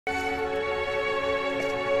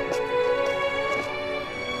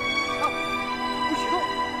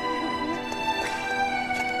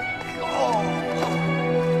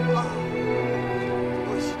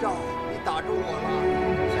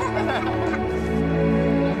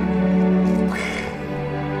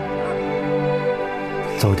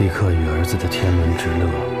邹迪克与儿子的天伦之乐，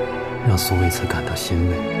让苏为此感到欣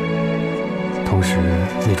慰，同时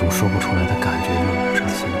那种说不出来的感觉又涌上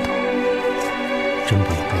心头，真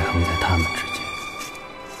不应该横在他们之间。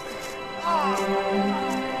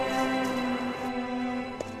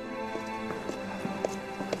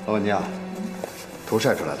老板娘，图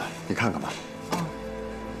晒出来了，你看看吧。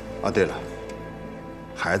啊，对了，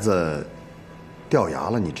孩子掉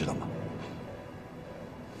牙了，你知道吗？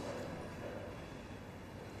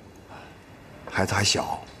孩子还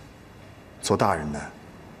小，做大人的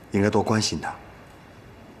应该多关心他。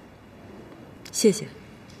谢谢。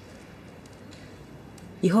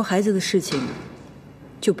以后孩子的事情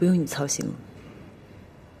就不用你操心了。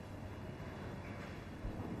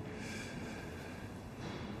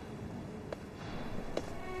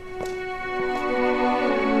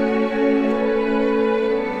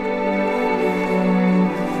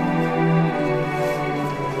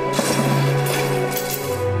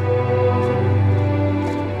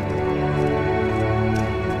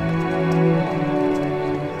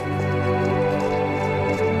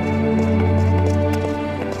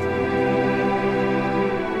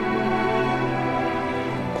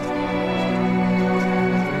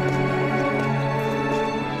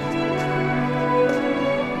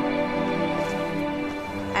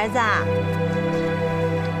儿子啊，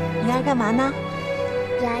你在这干嘛呢？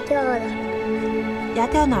牙掉了。牙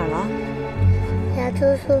掉哪儿了？牙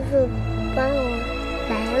周叔叔帮我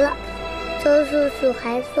埋了。周叔叔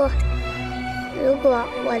还说，如果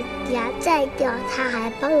我牙再掉，他还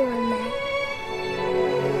帮我埋。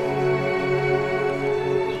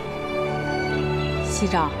西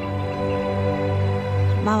照，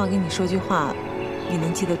妈妈跟你说句话，你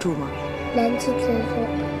能记得住吗？能记得住。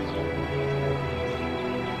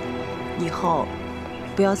以后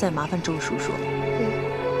不要再麻烦周叔叔。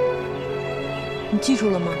你记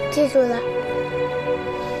住了吗？记住了。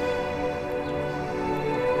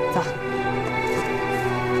走。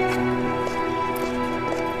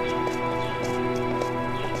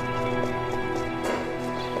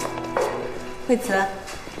惠慈，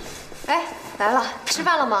哎，来了，吃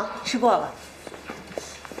饭了吗？吃过了。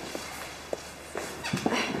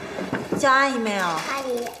叫阿姨没有？阿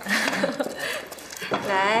姨。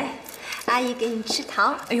来。阿姨给你吃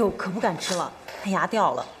糖。哎呦，可不敢吃了，他牙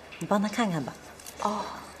掉了，你帮他看看吧。哦。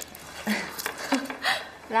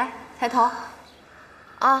来，抬头。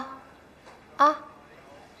啊，啊，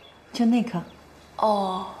就那颗。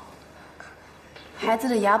哦。孩子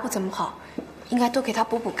的牙不怎么好，应该多给他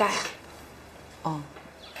补补钙。哦。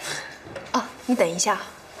啊，你等一下。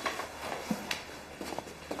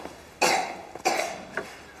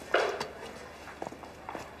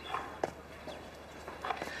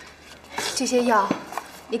这些药，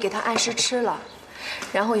你给他按时吃了，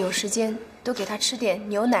然后有时间多给他吃点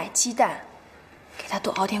牛奶、鸡蛋，给他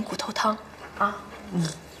多熬点骨头汤，啊。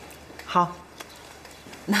好。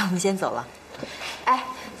那我们先走了。哎，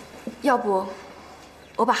要不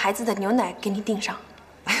我把孩子的牛奶给你订上？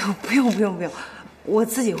哎呦，不用不用不用，我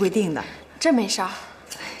自己会订的。真没事儿。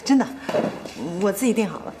真的，我自己订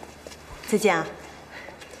好了。再见啊。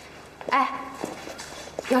哎，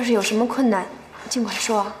要是有什么困难，尽管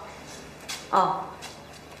说。哦。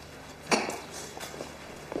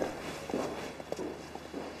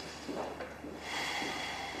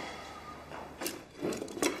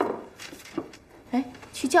哎，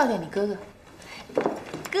去叫叫你哥哥。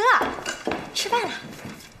哥，吃饭了。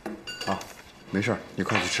好，没事，你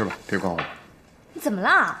快去吃吧，别管我。你怎么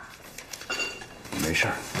了？没事。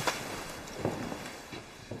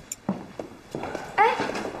哎，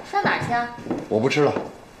上哪儿去啊？我不吃了。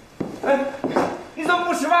哎，你怎么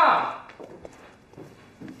不吃饭？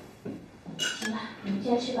行了，你们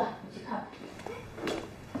先吃吧，我去看吧。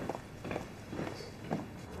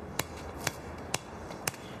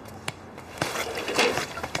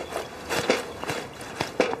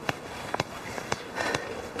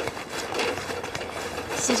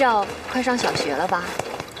西照快上小学了吧？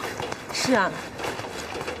是啊，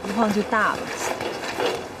一晃就大了。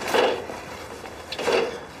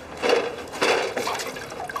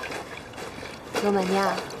罗曼尼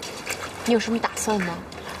亚，你有什么打算吗？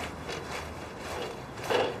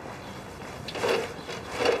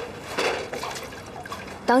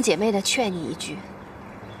当姐妹的劝你一句，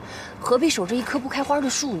何必守着一棵不开花的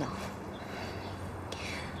树呢？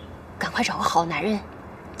赶快找个好男人，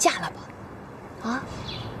嫁了吧，啊！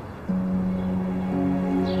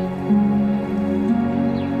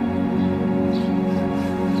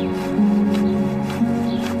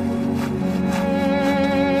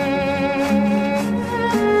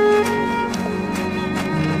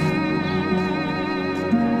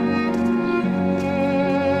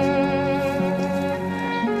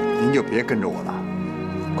别跟着我了，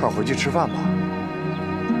快回去吃饭吧。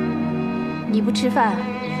你不吃饭，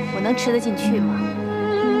我能吃得进去吗？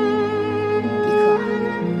迪克，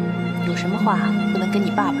有什么话不能跟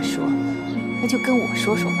你爸爸说，那就跟我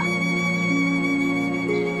说说吧。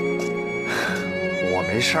我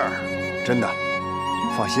没事儿，真的，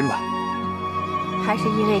放心吧。还是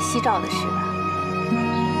因为夕照的事吧。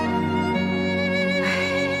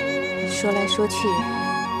唉，说来说去，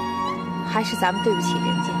还是咱们对不起人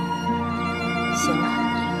家。行了，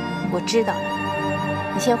我知道了，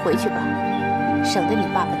你先回去吧，省得你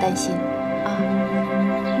爸爸担心啊。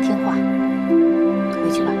听话，回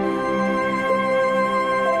去吧。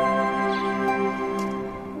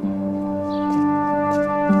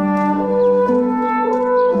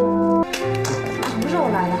什么时候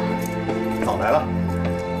来的？早来了。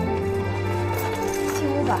进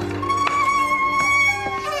屋吧。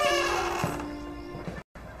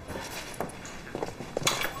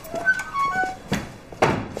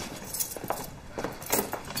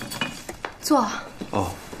坐。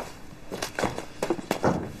哦。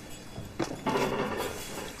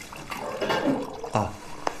啊，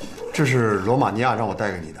这是罗马尼亚让我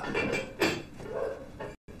带给你的。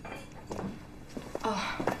哦。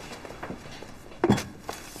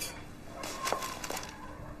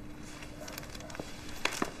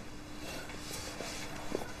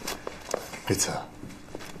瑞慈，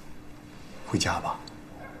回家吧。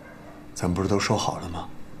咱们不是都说好了吗？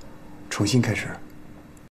重新开始，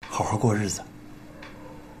好好过日子。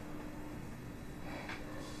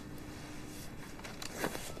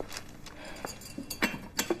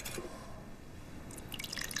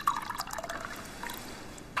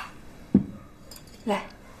来，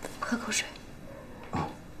喝口水。啊。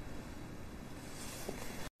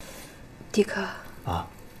迪克。啊。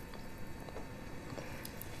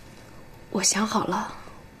我想好了，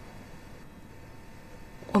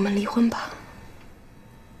我们离婚吧。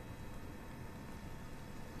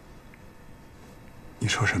你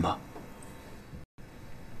说什么？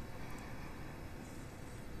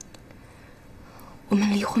我们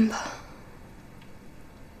离婚吧。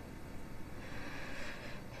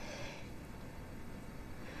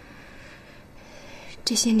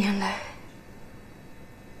这些年来，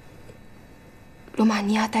罗马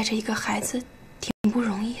尼亚带着一个孩子，挺不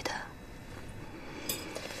容易的。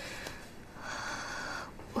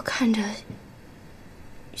我看着，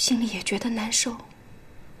心里也觉得难受。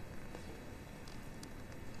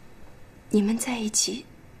你们在一起，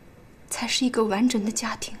才是一个完整的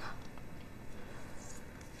家庭啊！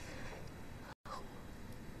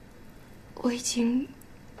我已经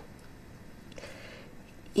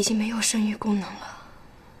没有生育功能了。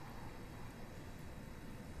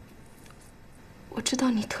我知道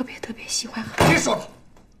你特别喜欢孩子。别说了。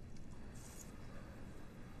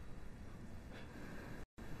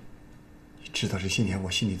你知道这些年我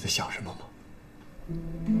心里在想什么吗？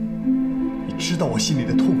你知道我心里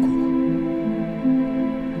的痛苦吗？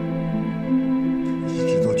一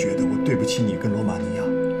直都觉得我对不起你跟罗马尼亚，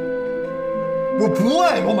我不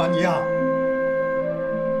爱罗马尼亚，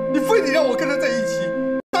你非得让我跟他在一起，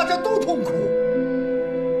大家都痛苦。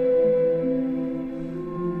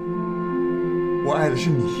我爱的是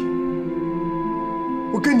你，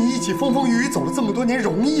我跟你一起风风雨雨走了这么多年，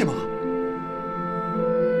容易吗？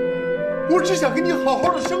我只想跟你好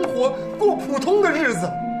好的生活，过普通的日子。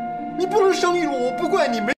你不能生育我，我不怪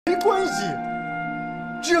你，没关系，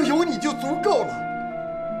只要有你就足够了。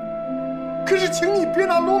可是，请你别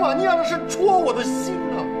拿罗马尼亚的事戳我的心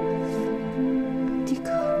啊，迪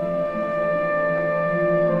克。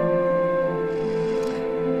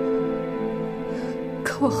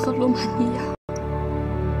可我和罗马尼亚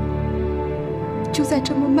就在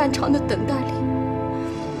这么漫长的等待里，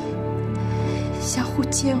相互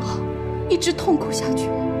煎熬，一直痛苦下去。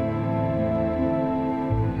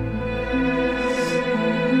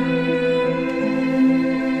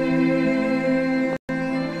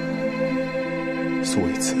苏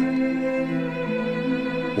维茨，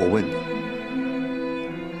我问你，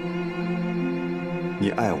你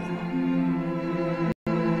爱我吗？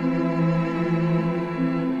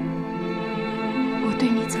我对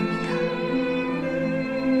你怎么样，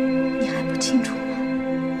你还不清楚吗？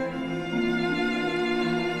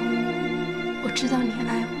我知道你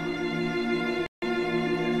爱我，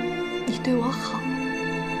你对我好。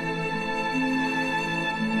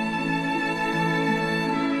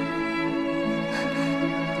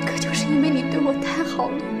可就是因为你对我太好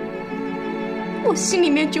了，我心里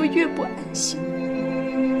面就越不安心。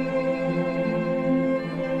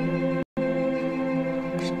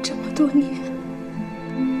这么多年，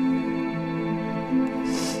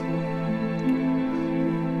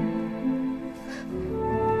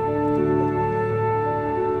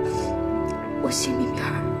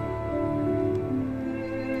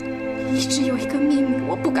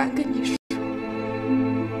不敢跟你说。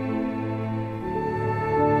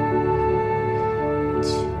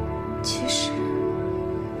其实，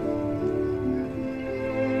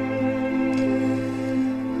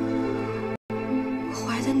我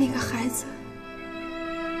怀的那个孩子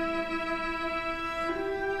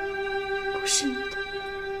不是你的。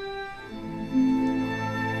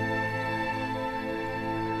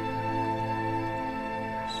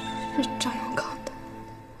 是张永康的。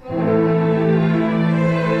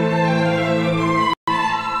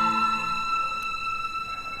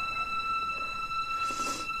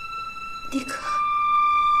迪克，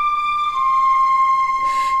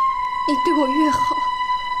你对我越好，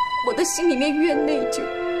我的心里面越内疚。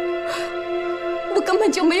我根本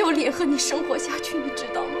就没有脸和你生活下去，你知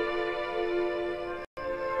道吗？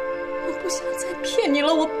我不想再骗你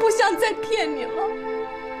了，我不想再骗你了。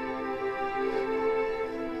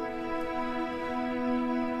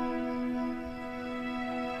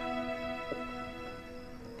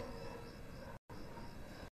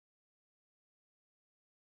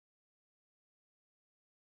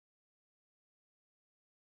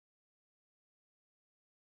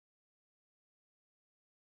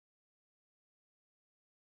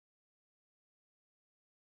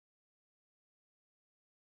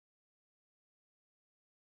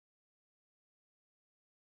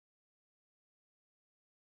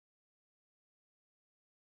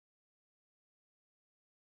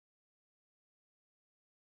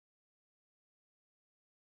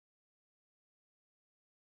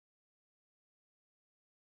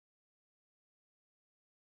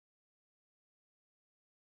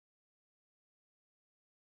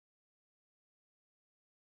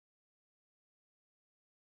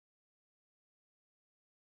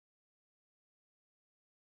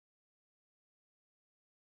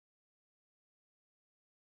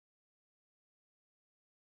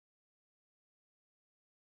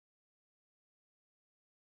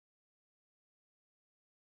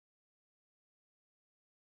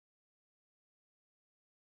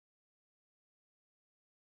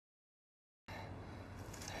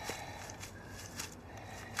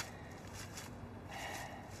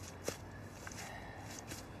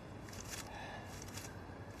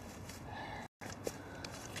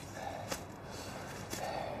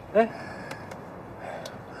 哎，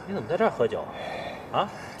你怎么在这儿喝酒啊？啊？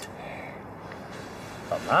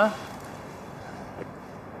怎么了？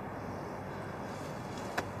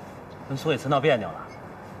跟苏伟慈闹别扭了？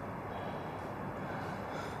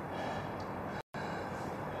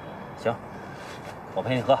行，我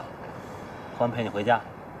陪你喝，喝完陪你回家。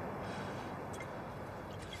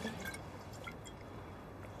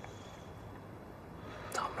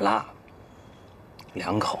怎么了？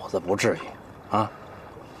两口子不至于啊。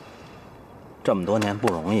 这么多年不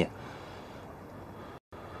容易，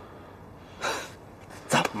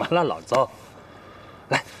怎么了，老邹？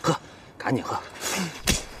来喝，赶紧喝。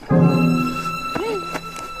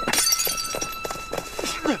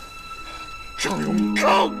张永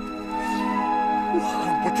康，我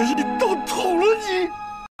恨不得一刀捅了你！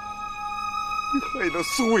你害了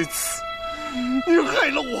苏卫慈，你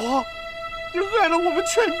害了我，你害了我们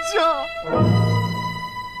全家。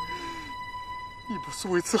 你把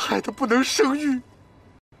苏卫慈害得不能生育，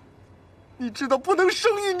你知道不能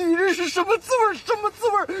生育女人是什么滋味？什么滋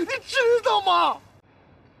味？你知道吗？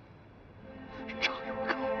张永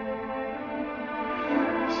康，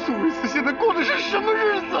苏卫慈现在过的是什么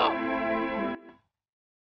日子？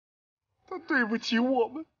他对不起我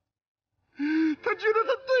们，他觉得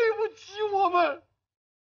他对不起我们，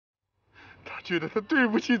他觉得他对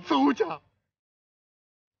不起邹家，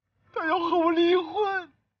他要和我离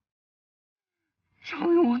婚。 张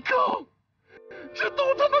永康，这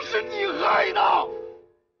都他妈是你害的，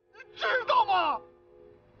你知道吗？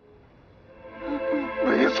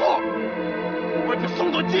没错，我把你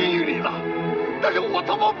送到监狱里了，但是我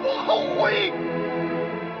他妈不后悔，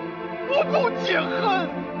我不解恨，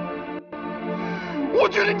我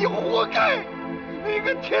觉得你活该，你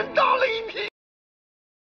跟天打了一片。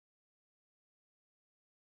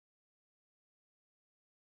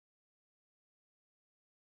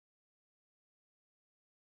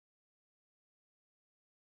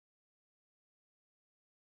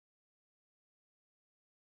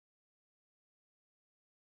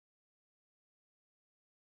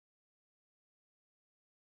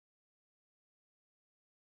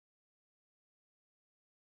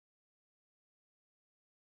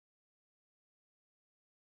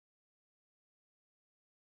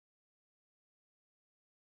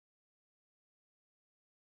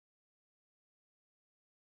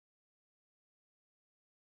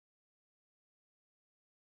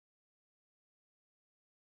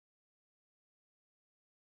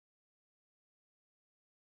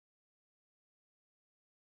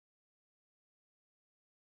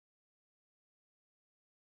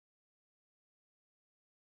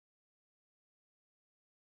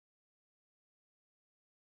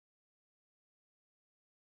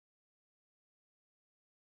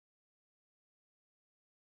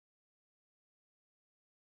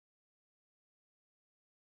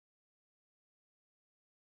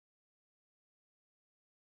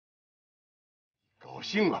索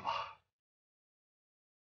性了吧？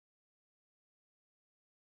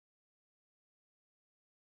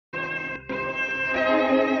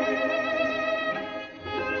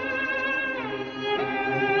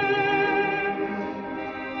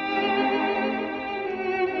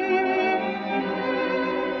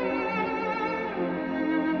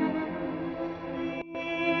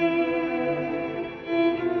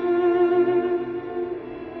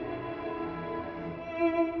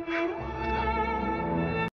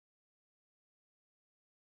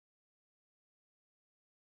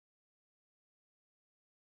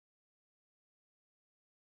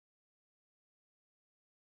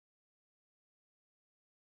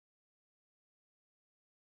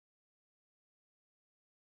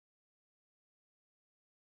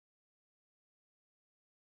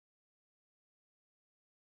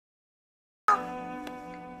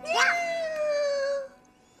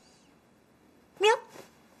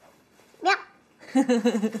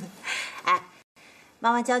哎，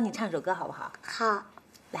妈妈教你唱首歌好不好？好。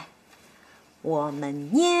来，我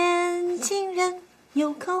们年轻人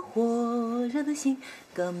有颗火热的心，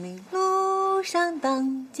革命路上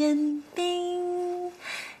当尖兵。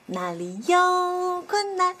哪里有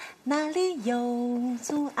困难，哪里有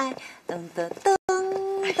阻碍，噔噔噔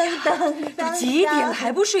噔噔噔。几点了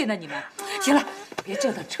还不睡呢？你们，行了，别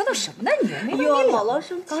折腾什么呢？你没哟，姥姥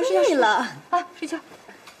生气了啊！睡觉。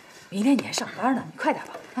明天你还上班呢，你快点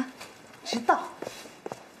吧啊！知道。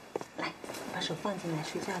来，把手放进来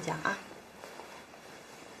睡觉觉啊。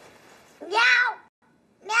喵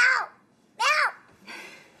喵喵，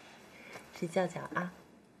睡觉觉啊。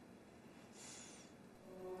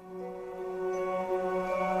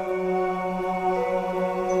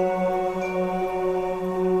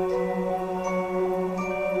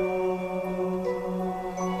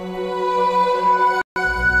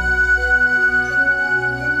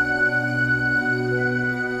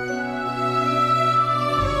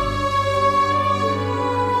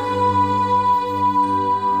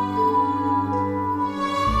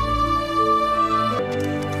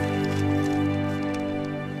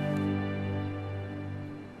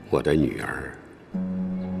我的女儿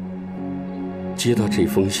接到这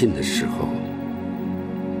封信的时候，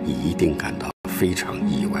你一定感到非常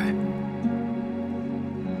意外，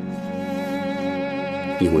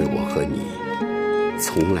因为我和你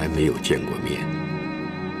从来没有见过面，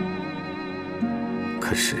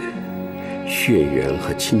可是血缘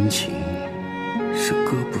和亲情是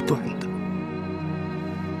割不断的。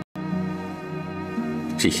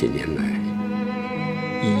这些年来，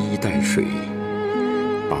一衣带水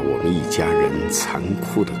把我们一家人残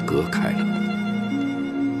酷地隔开了。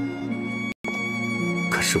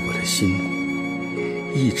可是我的心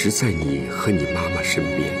一直在你和你妈妈身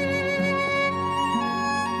边。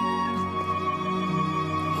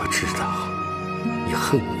我知道你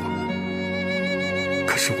恨我，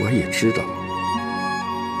可是我也知道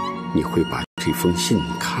你会把这封信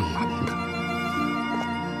看完的，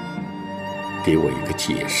给我一个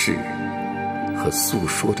解释和诉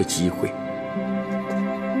说的机会。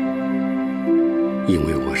因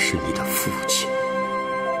为我是你的父亲。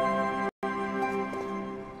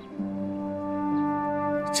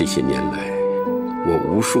这些年来，我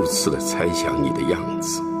无数次地猜想你的样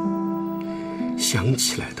子，想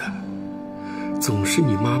起来的总是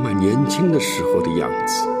你妈妈年轻的时候的样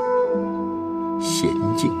子，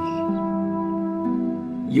娴静、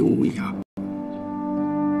优雅。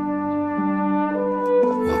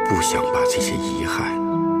我不想把这些遗憾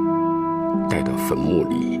带到坟墓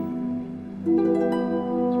里，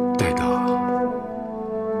带到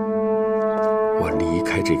我离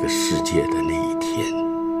开这个世界的那一天。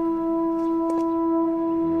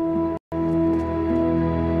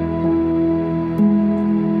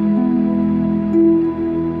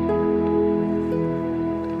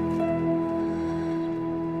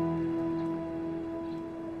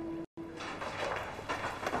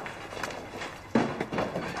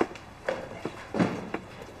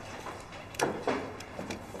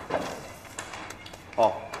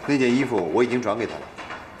哦，那件衣服我已经转给他了。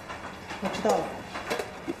我知道了。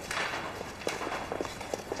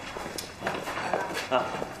啊，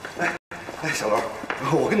哎，小楼，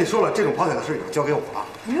我跟你说了，这种跑腿的事交给我了。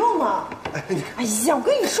不用了。哎，你，哎呀，我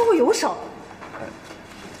跟你说过有手。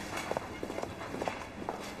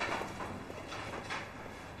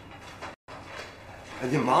哎，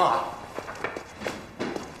你忙啊。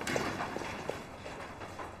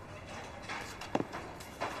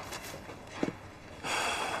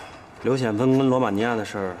刘显芬跟罗马尼亚的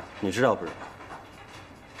事儿，你知道不知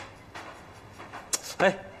道？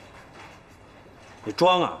哎，你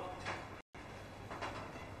装啊！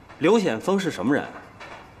刘显峰是什么人？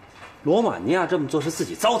罗马尼亚这么做是自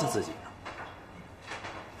己糟蹋自己呢。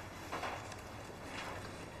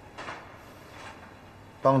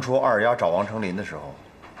当初二丫找王成林的时候，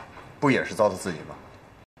不也是糟蹋自己吗？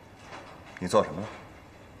你做什么了？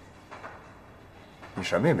你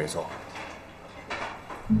什么也没做。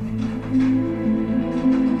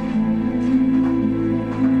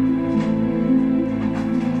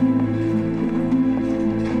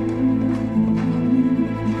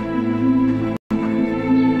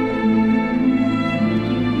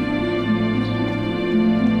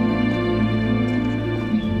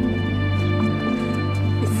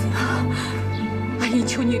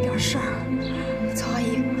求你点事儿，曹阿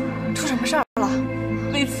姨，出什么事儿了？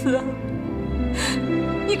维茨，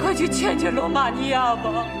你快去劝劝罗马尼亚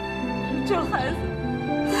吧。这孩子，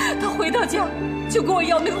他回到家就跟我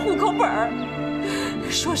要那个户口本儿，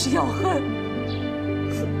说是要和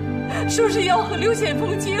刘显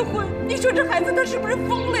峰结婚。你说这孩子他是不是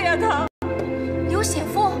疯了呀？他刘显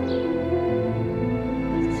峰，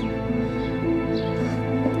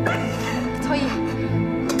曹姨，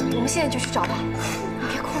我们现在就去找他。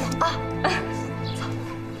别哭了啊！走。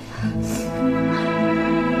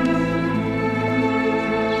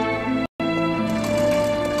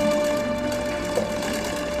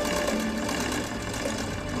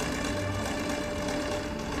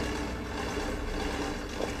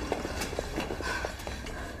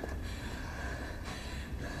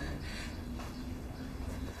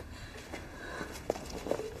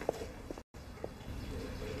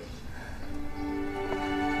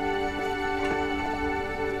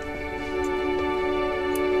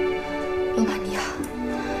罗马尼亚，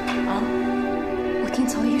啊，我听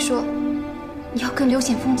曹姨说，你要跟刘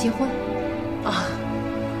显峰结婚，啊，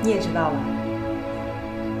你也知道了。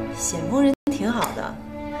显峰人挺好的，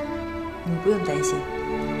你不用担心。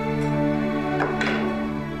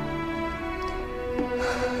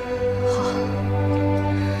好，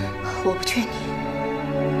我不劝你，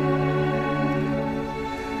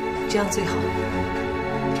这样最好。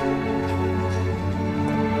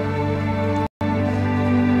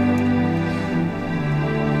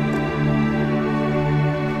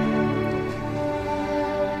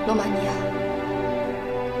罗马尼亚，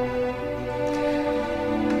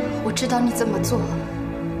我知道你这么做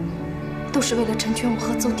都是为了成全我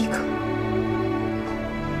和邹迪克。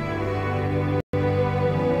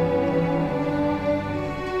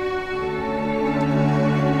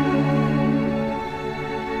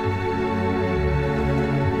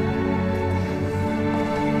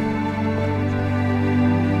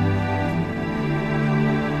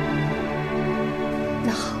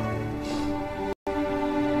那好。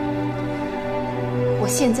我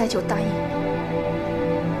现在就答应你，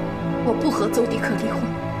我不和邹迪克离婚。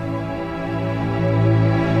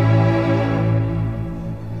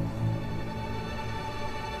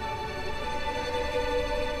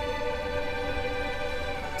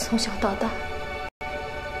从小到大，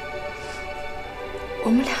我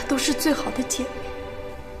们俩都是最好的姐妹。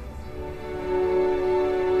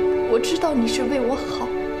我知道你是为我好，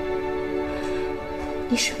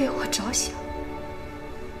你是为我着想。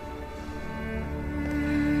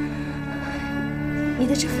你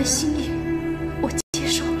的这份心意，我接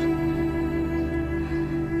受了。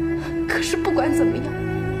可是不管怎么样，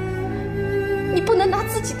你不能拿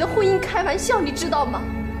自己的婚姻开玩笑，你知道吗？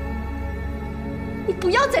你不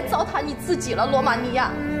要再糟蹋你自己了，罗马尼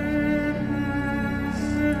亚。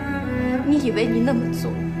你以为你那么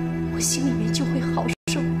做，我心里面就会好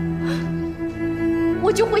受，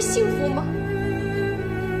我就会幸福吗？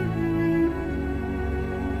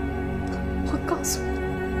我告诉你。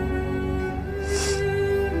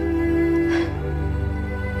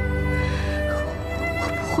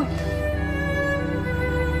会的。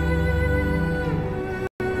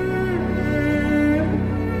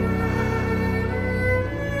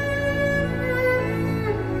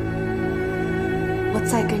我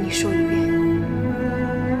再跟你说一遍，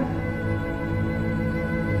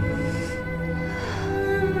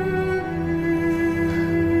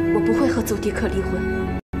我不会和邹迪克离婚。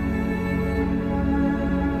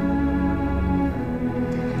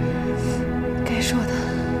该说的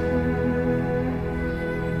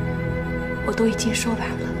我都已经说完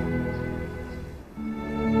了，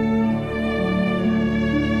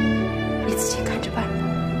你自己看着办吧。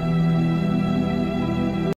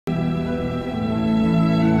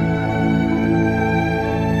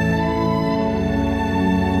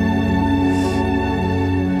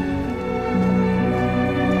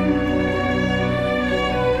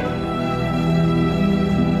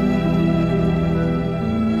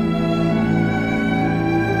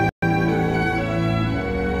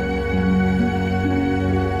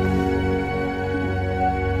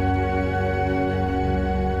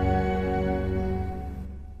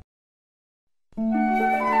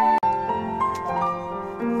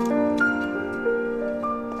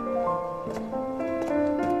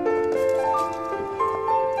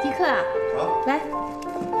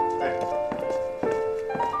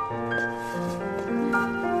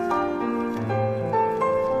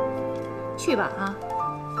去吧啊！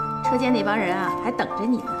车间那帮人啊还等着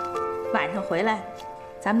你呢，晚上回来，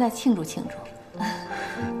咱们再庆祝庆祝。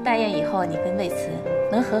但愿以后你跟魏慈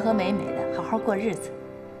能和和美美的，好好过日子，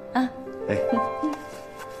啊！哎，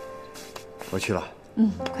我去了。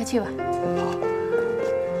嗯，快去吧。好。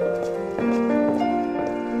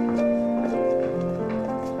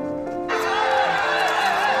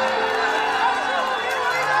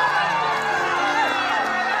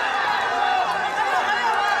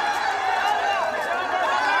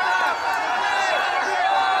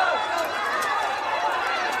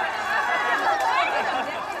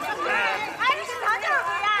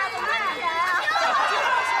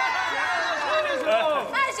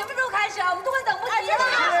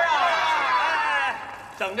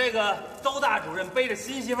 等这个邹大主任背着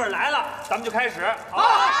新媳妇儿来了，咱们就开始。好。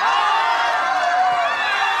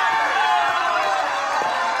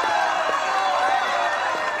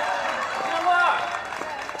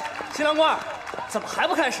新郎官，怎么还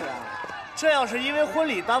不开始啊？这要是因为婚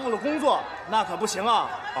礼耽误了工作，那可不行啊！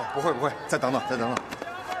哦，不会不会，再等等，再等等。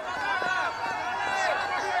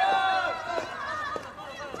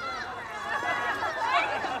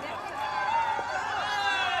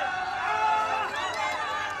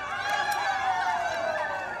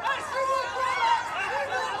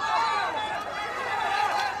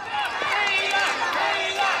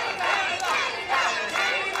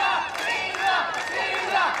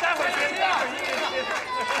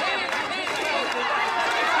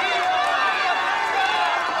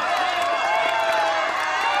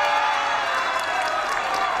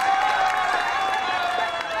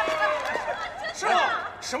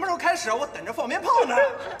 什么时候开始？我等着放鞭炮呢。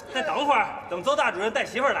再等会儿，等邹大主任带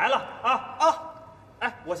媳妇儿来了啊啊！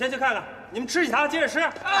哎，我先去看看，你们吃几堂，接着吃。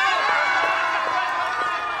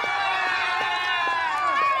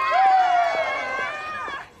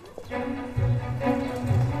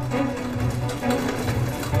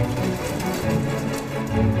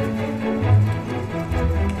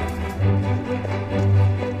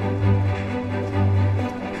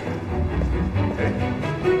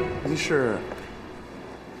您是？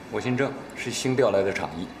 我姓郑，是新调来的厂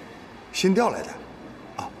医。新调来的？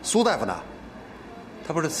啊，苏大夫呢？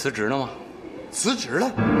他不是辞职了吗？辞职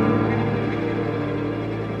了？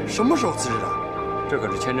什么时候辞职的？这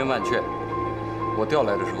可是千真万确。我调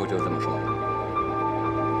来的时候就这么说的。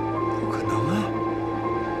不可能啊！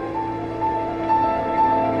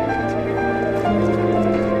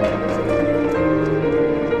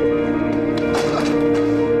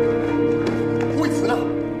魏慈呢？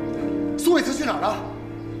苏魏慈去哪儿了？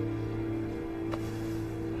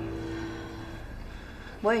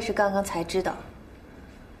 我也是刚刚才知道，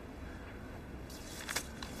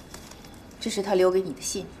这是他留给你的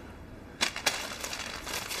信。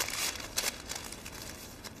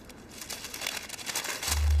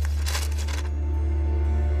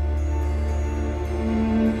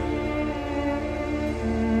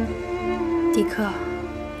迪克，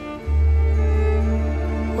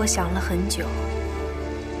我想了很久。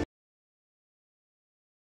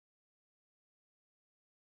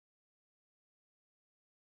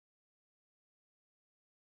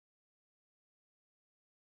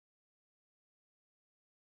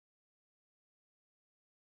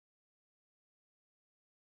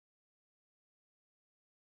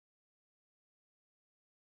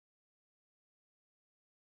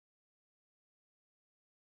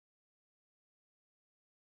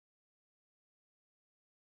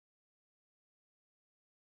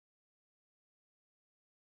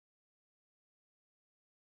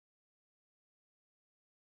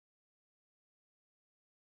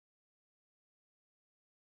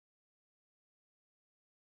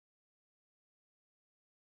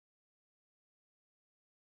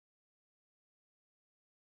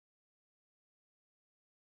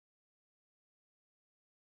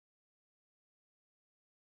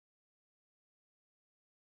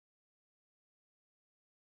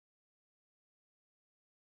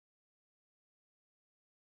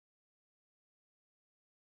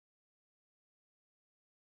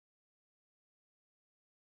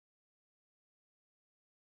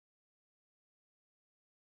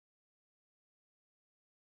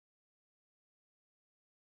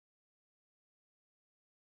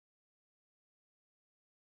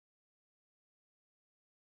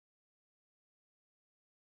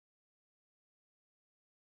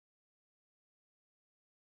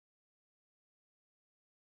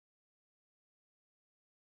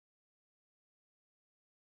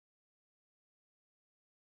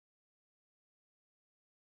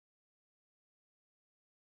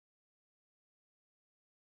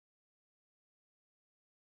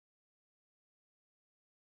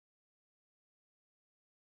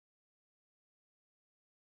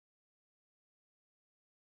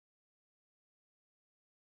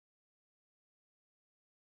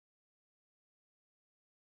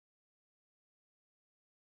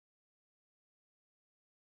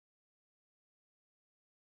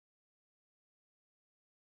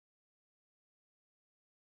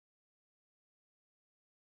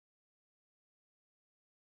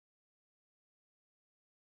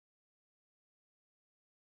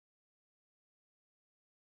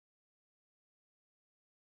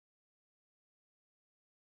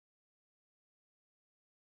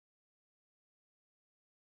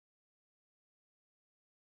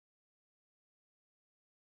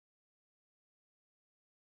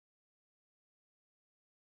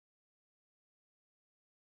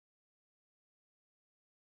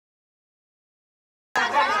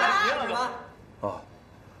个。哦，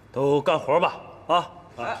都干活吧！啊！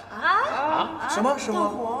什么？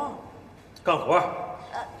干活！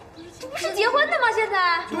不是结婚的吗？现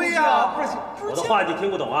在？对呀，不是。我的话你听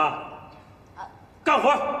不懂啊！干活！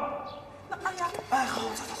哎，好，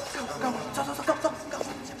走，干活，走，干活，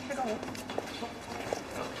别干活。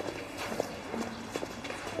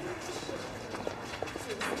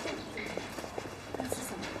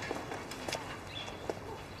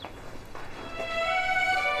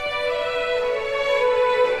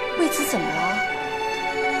魏慈怎么了？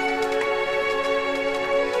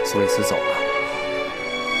苏维茨走了，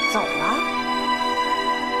走了？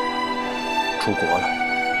出国了。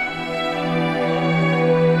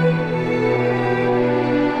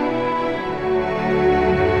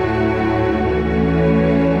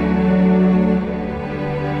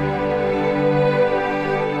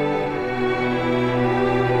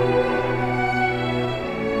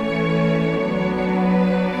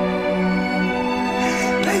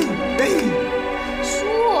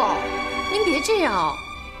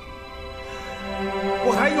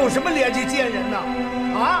我还有什么脸去见人呢？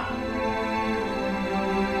啊！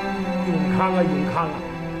永康啊，永康啊！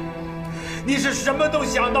你是什么都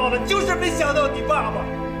想到了，就是没想到你爸爸，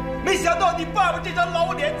没想到你爸爸这张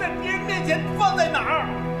老脸在别人面前放在哪儿？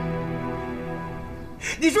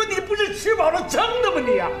你说你不是吃饱了撑的吗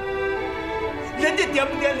你呀？人家点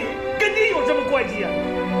不点礼跟你有什么关系啊？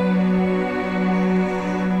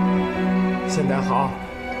现在好。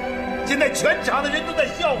现在全场的人都在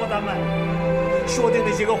笑话咱们，说的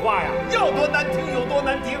那些个话呀，要多难听有多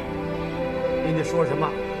难听。人家说什么？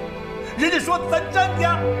人家说咱张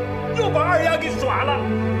家又把二丫给耍了。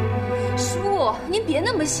叔，您别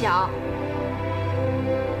那么想，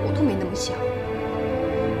我都没那么想。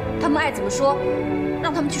他们爱怎么说，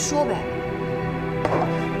让他们去说呗。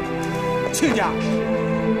亲家，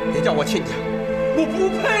别叫我亲家，我不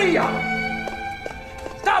配呀！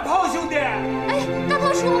大炮兄弟，哎，大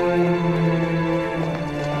炮叔。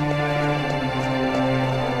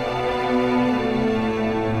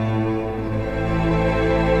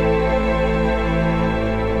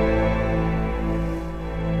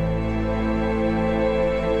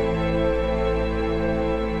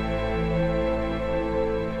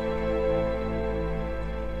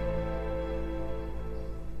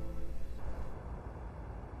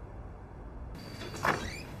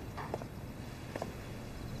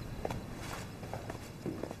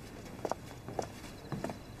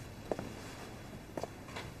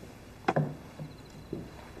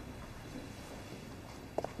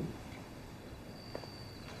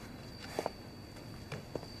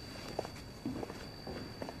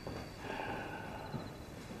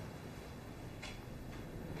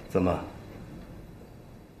怎么？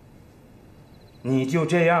你就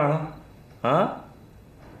这样了？啊？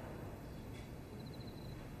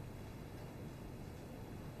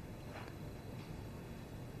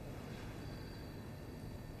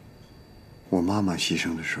我妈妈牺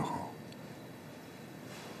牲的时候，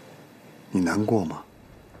你难过吗？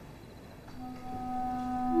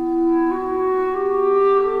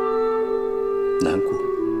难过。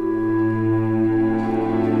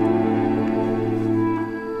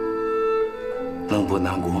能不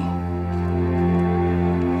难过吗？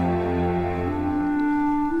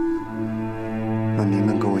那您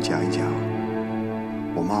能跟我讲一讲，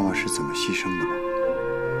我妈妈是怎么牺牲的吗？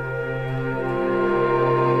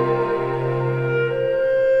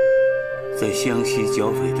在湘西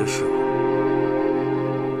剿匪的时候，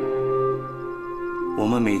我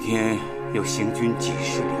们每天要行军几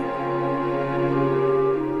十里。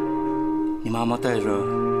你妈妈带着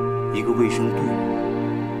一个卫生队，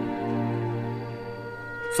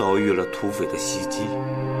遭遇了土匪的袭击。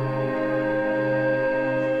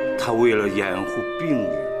她为了掩护病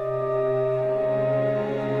人，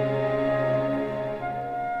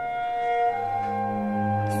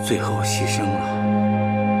最后牺牲了。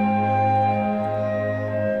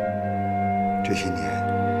这些年，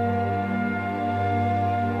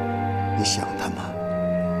你想她吗？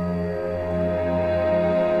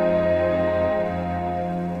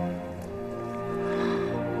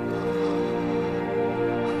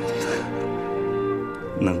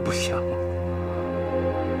能不想吗？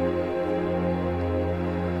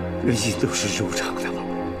人心都是肉长的嘛。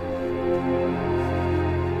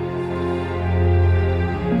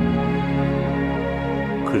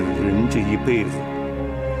可是人这一辈子，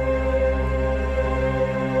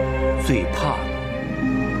最怕的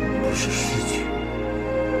不是失去，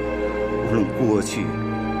无论过去、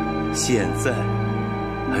现在，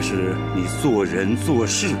还是你做人做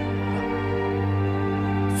事，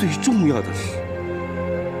最重要的是，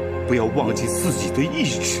不要忘记自己的意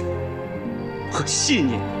志和信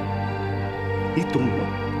念。你懂吗？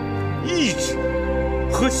意志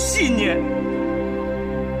和信念，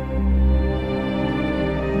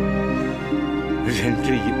人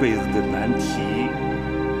这一辈子的难题，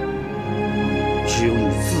只有你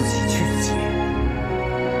自己去解。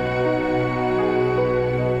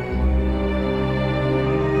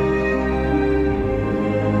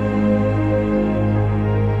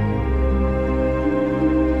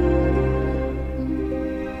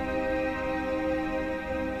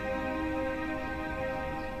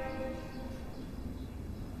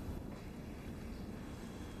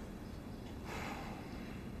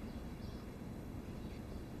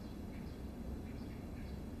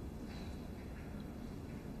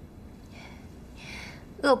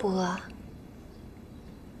饿不饿？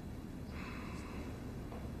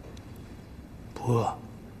不饿。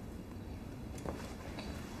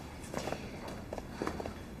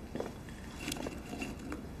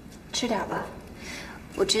吃点吧，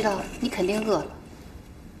我知道你肯定饿了。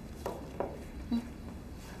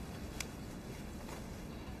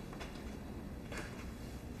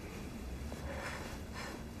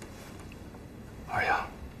二丫，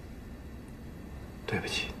对不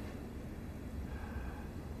起。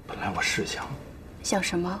 本来我是想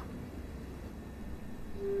什么？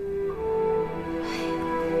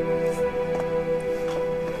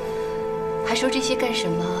还说这些干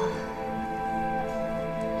什么？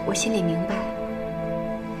我心里明白，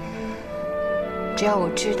只要我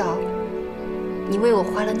知道你为我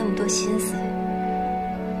花了那么多心思，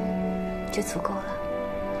就足够了。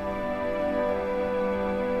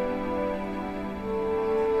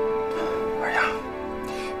二丫，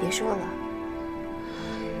别说了。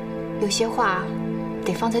 有些话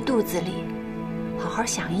得放在肚子里，好好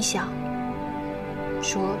想一想。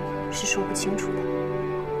说是说不清楚的。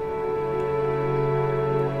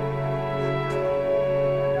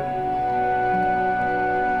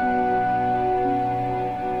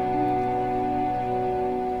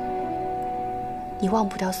你忘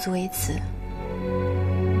不掉苏维茨，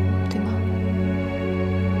对吗？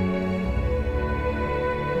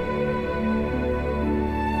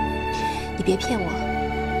你别骗我。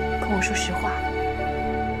 跟我说实话。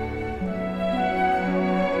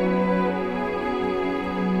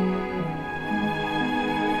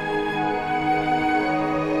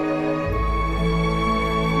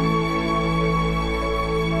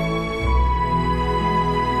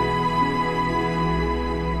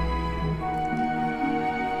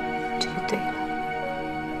这就对了。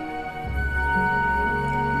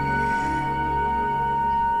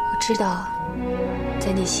我知道，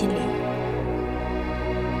在你心里。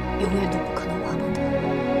 永远都不可能忘了他。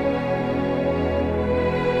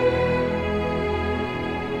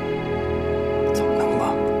怎么能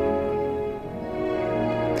吧？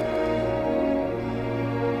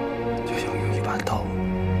就像用一把刀，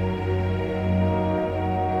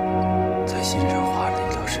在心上划了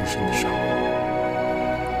一道深深的伤，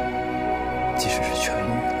即使是痊愈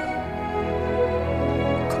了，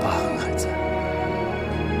可疤痕还在。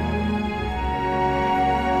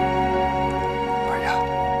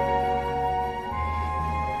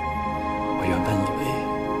 我原本以为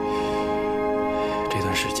这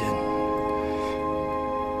段时间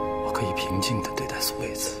我可以平静地对待苏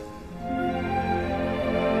维茨，可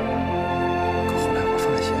后来我发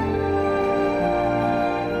现，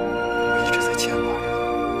我一直在牵挂着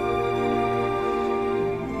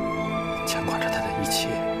他，牵挂着他的一切。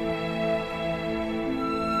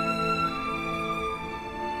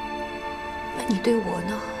那你对我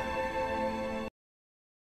呢？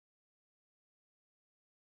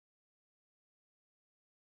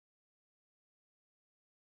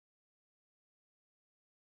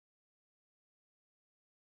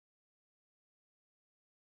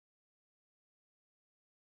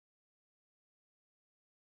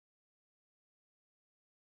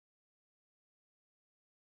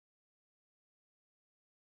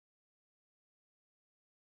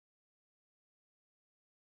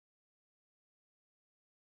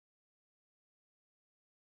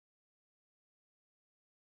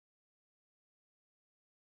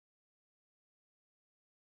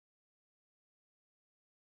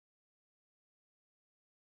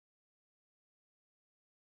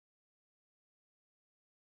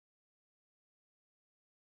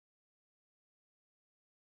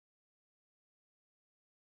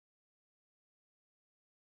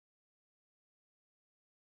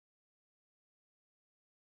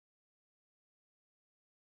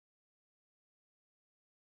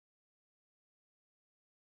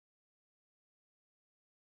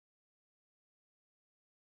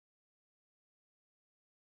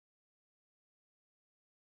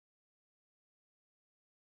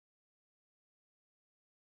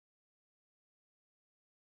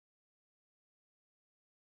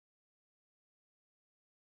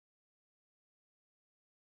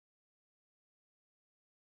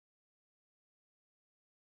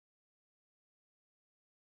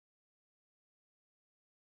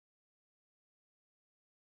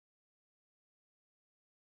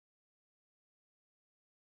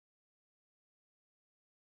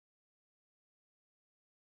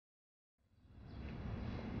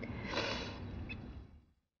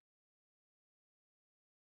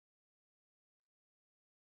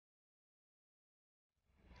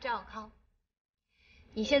张小康，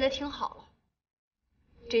你现在听好了，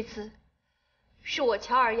这次是我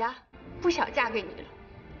乔二丫不想嫁给你了。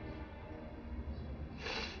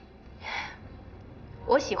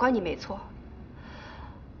我喜欢你没错，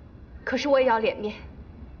可是我也要脸面。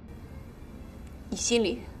你心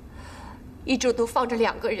里一直都放着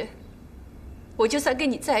2个人，我就算跟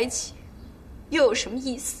你在一起，又有什么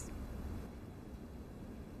意思？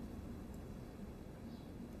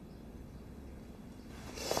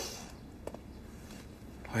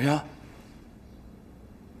二丫，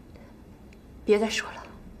别再说了，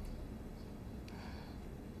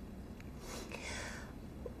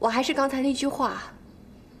我还是刚才那句话，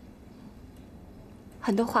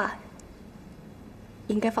很多话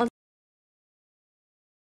应该放。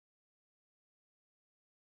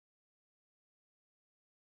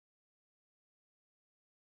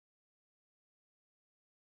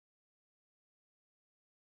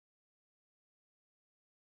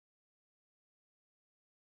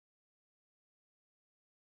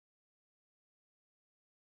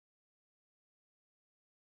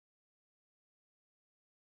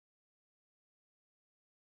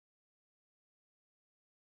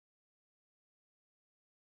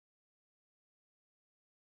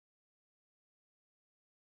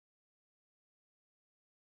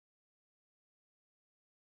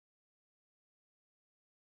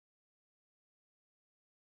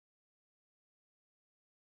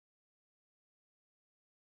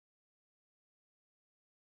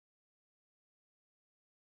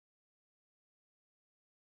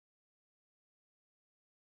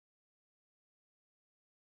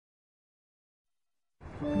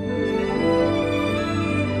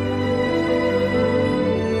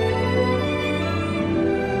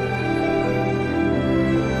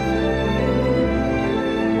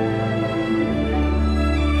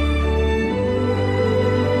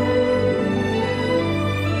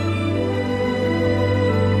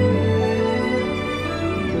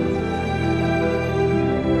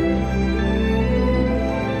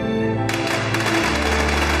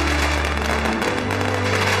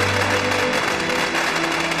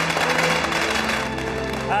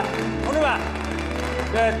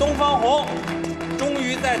东方红终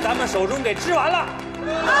于在咱们手中给织完了。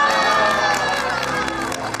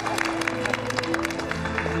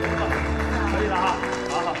可以了啊，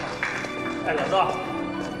好。哎，老周，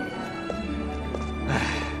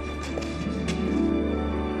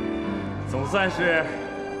总算是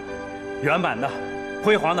圆满的、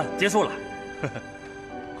辉煌的结束了。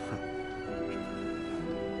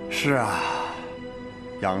是啊，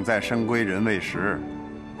养在深闺人未识。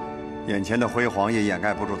 眼前的辉煌也掩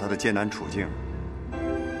盖不住他的艰难处境。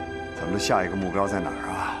咱们的下一个目标在哪儿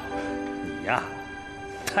啊？你呀，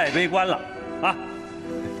太悲观了啊！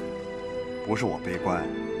不是我悲观，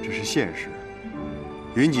这是现实。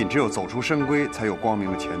云锦只有走出深闺，才有光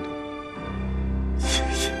明的前途。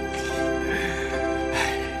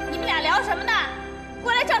你们俩聊什么呢？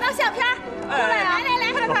过来照张相片。过来啊！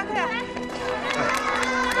来，快点！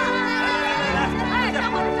哎，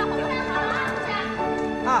站好了。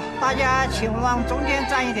 啊，大家请往中间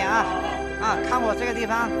站一点啊！啊，看我这个地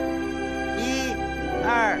方，1、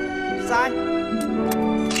2、3。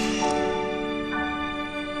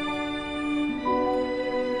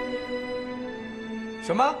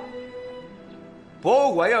什么？博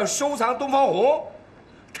物馆要收藏东方红？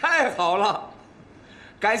太好了！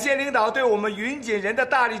感谢领导对我们云锦人的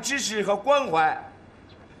大力支持和关怀，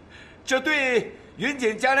这对云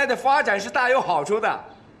锦将来的发展是大有好处的。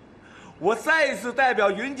 我再一次代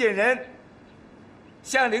表云锦人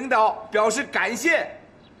向领导表示感谢，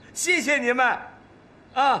谢谢你们，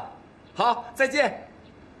啊，好，再见。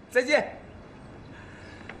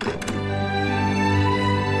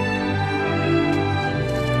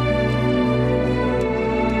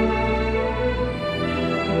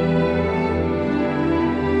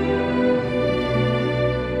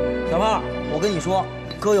小胖，我跟你说，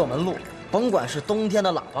各有门路，甭管是冬天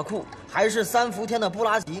的喇叭裤，还是3伏天的布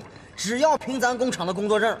拉吉。 只要凭咱工厂的工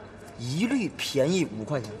作证，一律便宜5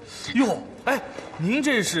块钱。哟，哎，您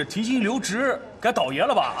这是提薪留职改倒爷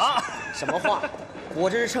了吧？啊，什么话？我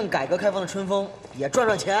这是趁改革开放的春风，也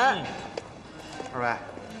赚钱。二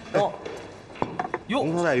位，哟，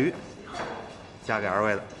红烧带鱼，加给二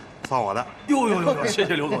位的，算我的。哟，谢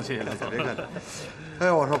谢刘总，谢谢刘总。别客气。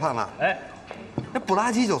哎，我说胖子，哎，那布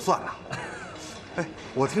拉吉就算了。哎，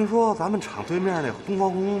我听说咱们厂对面那东方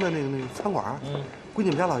红的那个餐馆，归你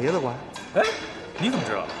们家老爷子管。哎，你怎么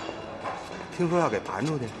知道？听说要给盘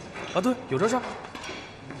出去。啊，对，有这事儿。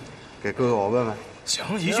给哥哥我问问。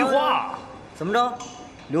行，一句话。怎么着，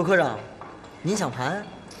刘科长，您想盘？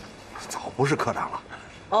早不是科长了。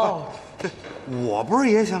哦，我不是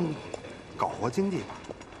也想搞活经济吗？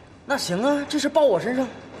那行啊，这事包我身上。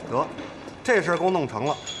得，这事儿给我弄成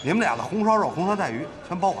了，你们俩的红烧肉、红烧带鱼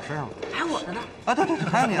全包我身上了。还有我的呢？啊，对，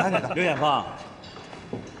还有你的。刘远芳，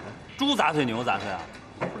猪杂碎牛杂碎啊？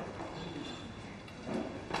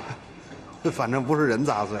反正不是人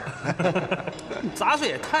杂碎。杂碎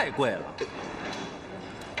也太贵了。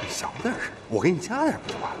小点事，我给你加点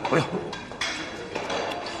不就完了？不用。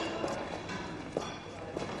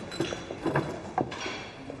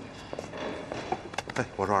哎，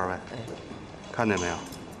我说二位，看见没有？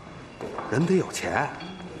人得有钱，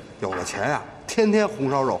有了钱呀，天天红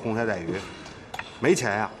烧肉、红烧带鱼；没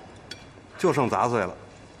钱呀，就剩杂碎了。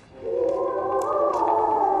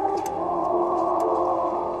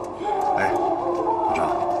哎，老张，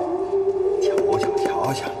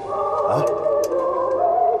瞧瞧，啊，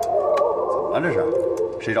怎么了这是？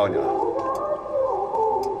谁找你了？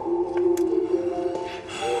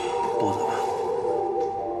肚子吧，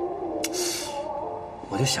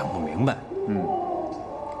我就想不明白，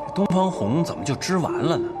东方红怎么就织完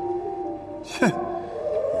了呢？切，你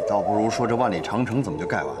倒不如说这万里长城怎么就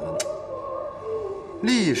盖完了呢？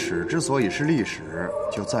历史之所以是历史，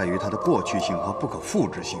就在于它的过去性和不可复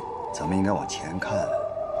制性。咱们应该往前看。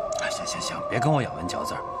哎，行，别跟我咬文嚼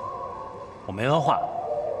字儿，我没文化，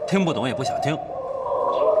听不懂也不想听。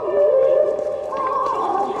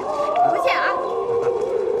不见啊！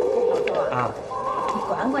啊，你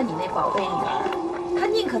管管你那宝贝女儿，她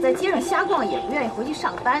宁可在街上瞎逛，也不愿意回去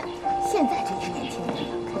上班。现在这些年轻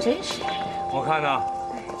人可真是……我看呢，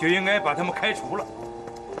就应该把他们开除了。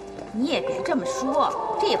你也别这么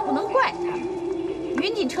说，这也不能怪他们。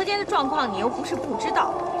云锦车间的状况你又不是不知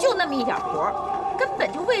道，就那么一点活儿，根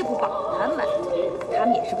本就喂不饱他们，他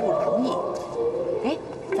们也是不容易。哎，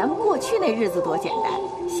咱们过去那日子多简单，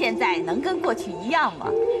现在能跟过去一样吗？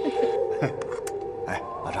哎，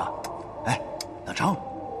老张，哎，老张，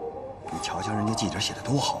你瞧瞧人家记者写的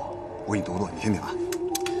多好啊！我给你读读，你听听啊。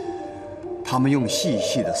他们用细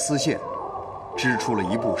细的丝线织出了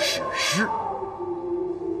一部史诗。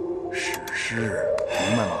史诗，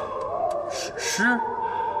明白吗？史诗，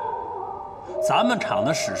咱们厂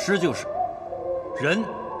的史诗就是人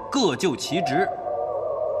各就其职，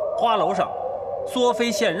花楼上缩飞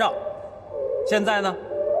线绕。现在呢？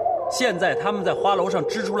现在他们在花楼上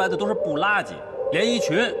织出来的都是布拉吉、连衣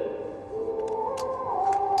裙。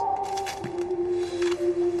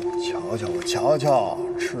瞧瞧，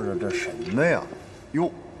吃的这什么呀？哟，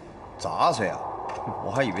杂碎啊！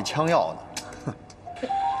我还以为枪药呢。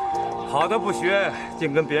好的不学，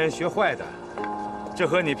净跟别人学坏的，这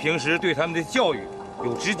和你平时对他们的教育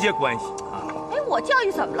有直接关系啊！哎，我教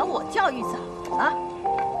育怎么了？我教育怎么了？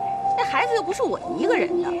那孩子又不是我一个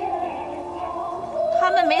人的，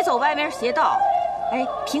他们没走歪门邪道，哎，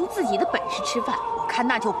凭自己的本事吃饭，我看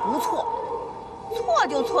那就不错。错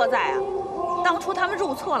就错在啊，当初他们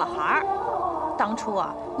入错了行。当初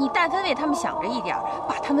啊，你但凡为他们想着一点，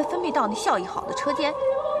把他们分配到那效益好的车间，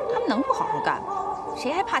他们能不好好干吗？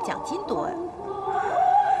谁还怕奖金多呀？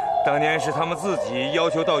当年是他们自己要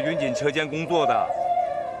求到云锦车间工作的。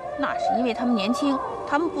那是因为他们年轻，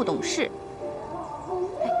他们不懂事。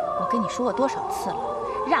哎，我跟你说过多少次了，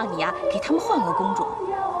让你啊给他们换个工种，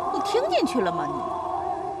你听进去了吗？你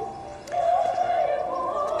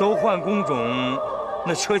都换工种，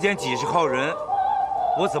那车间几十号人，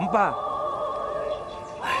我怎么办？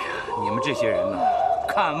哎呀，你们这些人呐，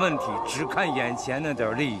看问题只看眼前那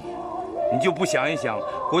点利益。你就不想一想，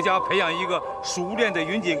国家培养一个熟练的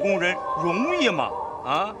云锦工人容易吗？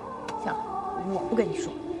啊！行了，我不跟你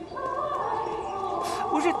说。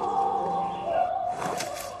不是，周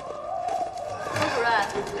主任，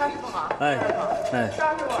张师傅好。哎，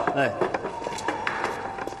张师傅。哎，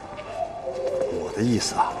我的意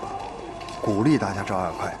思啊，鼓励大家招要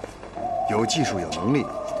快，有技术有能力，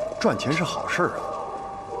赚钱是好事啊。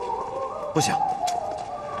不行。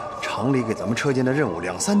厂里给咱们车间的任务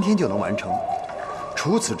2、3天就能完成，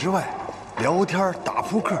除此之外，聊天、打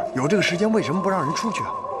扑克，有这个时间为什么不让人出去啊？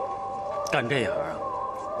干这行啊，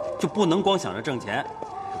就不能光想着挣钱，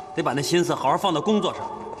得把那心思好好放到工作上。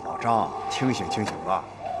老张，清醒吧！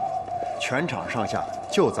全厂上下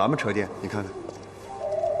就咱们车间，你看看，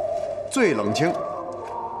最冷清。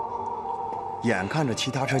眼看着其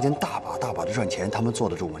他车间大把的赚钱，他们坐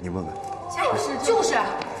得住吗？你问问。就是，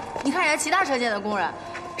你看人家其他车间的工人。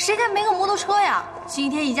谁家没个摩托车呀？星期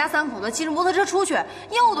天一家3口的骑着摩托车出去，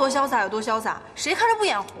要多潇洒有多潇洒，谁看着不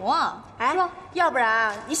眼红啊？哎，要不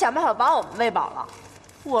然你想办法把我们喂饱了，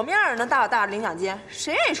我们让人能大把领奖金，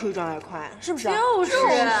谁愿意出去赚外快？是不是？就是。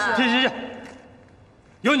行，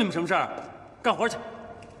有你们什么事儿？干活去。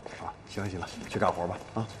啊，行了，去干活吧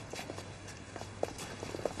啊。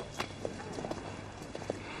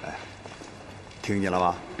听见了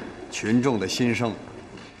吧？群众的心声。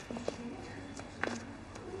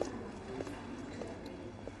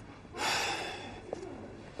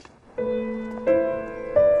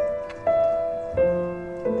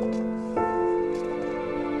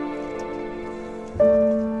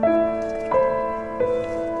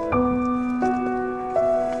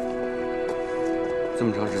这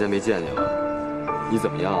么长时间没见你了，你怎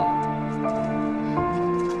么样啊？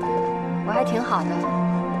我还挺好的，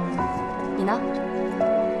你呢？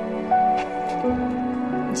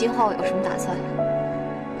你今后有什么打算？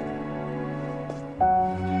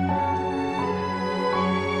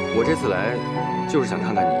我这次来就是想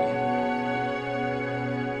看看你。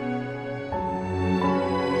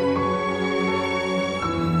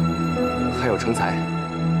还有成才，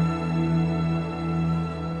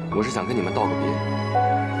我是想跟你们道个别。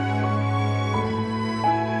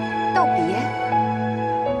道别？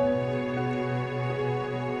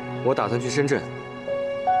我打算去深圳，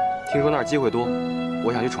听说那儿机会多，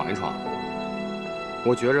我想去闯一闯。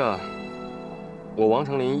我觉着，我王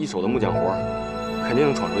成林一手的木匠活，肯定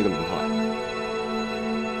能闯出一个名堂来。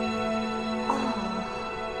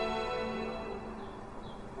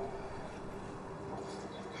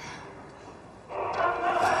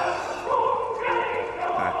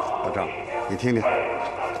哎，老郑，你听听，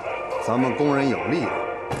咱们工人有力量，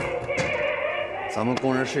咱们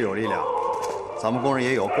工人是有力量。咱们工人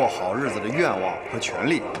也有过好日子的愿望和权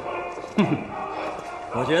利。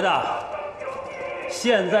我觉得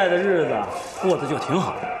现在的日子过得就挺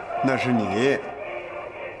好。那是你，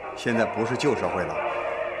现在不是旧社会了，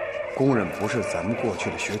工人不是咱们过去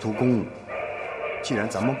的学徒工。既然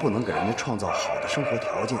咱们不能给人家创造好的生活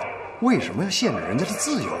条件，为什么要限制人家的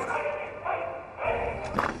自由呢？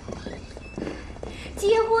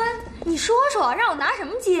结婚，你说说，让我拿什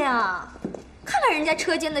么结啊？看看人家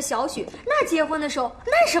车间的小许，那结婚的时候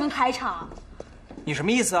那是什么排场？你什么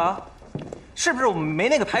意思啊？是不是我们没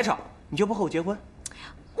那个排场，你就不和我结婚？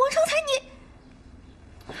王成才，你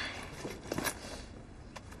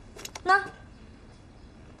那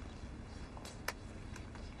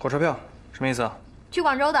火车票什么意思啊？去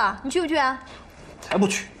广州的，你去不去啊？才不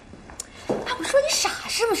去！哎，我说你傻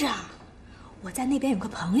是不是啊？我在那边有个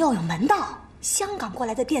朋友有门道，香港过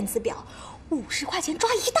来的电子表，50块钱抓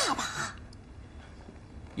一大把。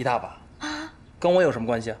一大把啊，跟我有什么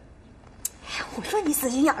关系啊？我说你死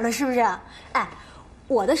心眼了是不是？哎，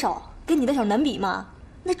我的手跟你的手能比吗？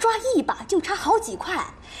那抓一把就差好几块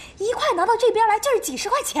，1块拿到这边来就是几十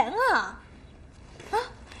块钱啊！啊，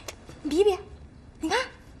你比比，你看，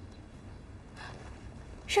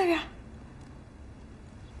是不是？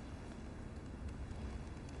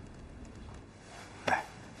哎，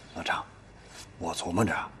老张，我琢磨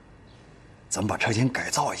着，咱们把车间改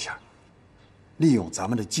造一下。利用咱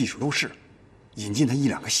们的技术优势，引进它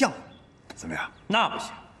1、2个项目，怎么样？那不行，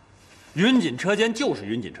云锦车间就是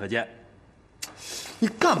云锦车间。你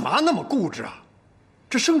干嘛那么固执啊？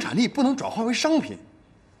这生产力不能转化为商品，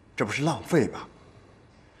这不是浪费吗？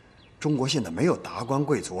中国现在没有达官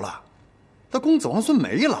贵族了，那公子王孙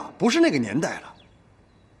没了，不是那个年代了。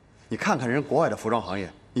你看看人国外的服装行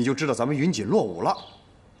业，你就知道咱们云锦落伍了。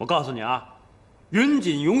我告诉你啊，云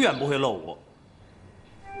锦永远不会落伍。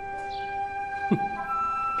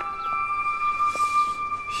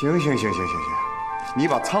行，你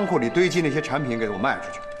把仓库里堆积那些产品给我卖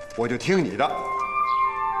出去，我就听你的。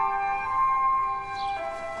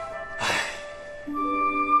哎，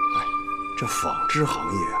这纺织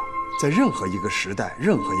行业啊，在任何一个时代、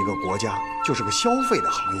任何一个国家，就是个消费的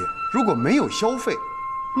行业。如果没有消费，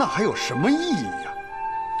那还有什么意义呀？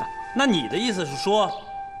那你的意思是说，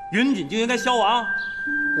云锦就应该消亡？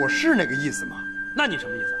我是那个意思吗？那你什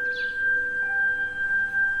么意思？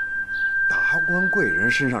达官贵人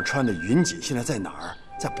身上穿的云锦现在在哪儿？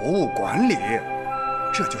在博物馆里，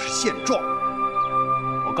这就是现状。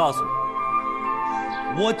我告诉你，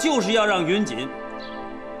我就是要让云锦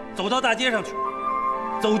走到大街上去，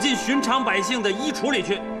走进寻常百姓的衣橱里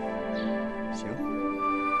去。行，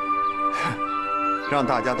让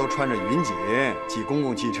大家都穿着云锦挤公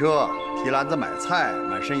共汽车，提篮子买菜，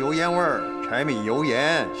满身油烟味儿，柴米油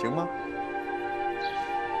盐，行吗？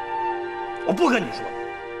我不跟你说。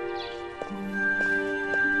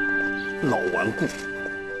老顽固。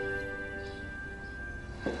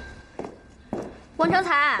王成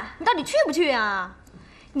才，你到底去不去啊？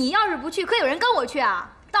你要是不去，可有人跟我去啊！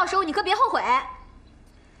到时候你可别后悔。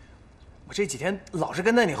我这几天老是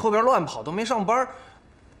跟在你后边乱跑，都没上班，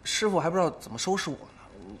师傅还不知道怎么收拾我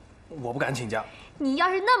呢。我不敢请假。你要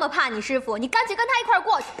是那么怕你师傅，你干脆跟他一块儿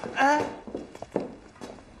过去。哎，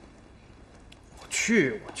我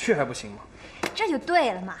去还不行吗？这就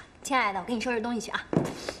对了嘛，亲爱的，我给你收拾东西去啊。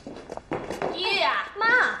1、玉啊，妈！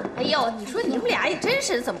哎呦，你说你们俩也真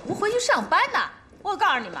是，怎么不回去上班呢？我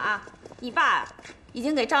告诉你们啊，你爸已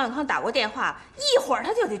经给张永康打过电话，一会儿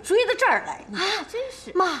他就得追到这儿来。啊，真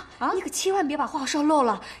是！妈，你可千万别把话说漏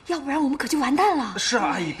了，要不然我们可就完蛋了。是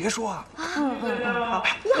啊，阿姨别说啊。好，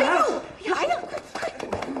来呀，来呀，快！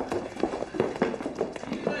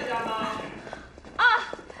在家吗？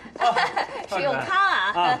是永康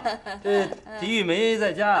啊。狄玉梅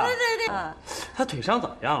在家啊。对。她腿伤怎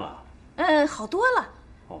么样了？好多了。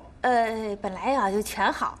本来呀就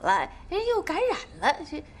全好了，又感染了。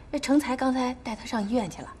这成才刚才带她上医院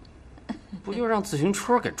去了。不就让自行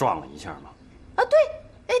车给撞了一下吗？啊，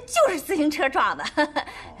对，就是自行车撞的，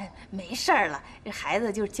没事儿了。这孩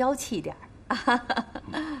子就是娇气点儿。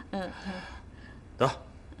得，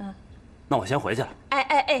那我先回去了。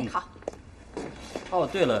哎，好。哦，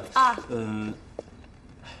对了啊，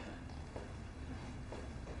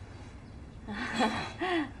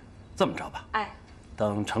这么着吧，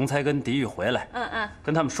等成才跟狄玉回来，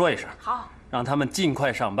跟他们说一声，好，让他们尽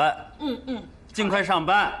快上班，尽快上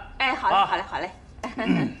班。哎，好嘞，好嘞。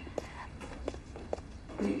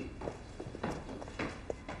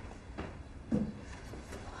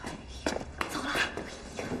走了。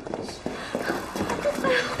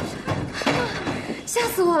吓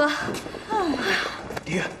死我了！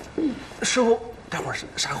狄玉，师傅，待会儿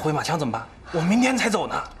杀个回马枪怎么办？我明天才走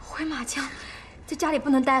呢。回马枪，在家里不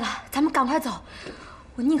能待了，咱们赶快走。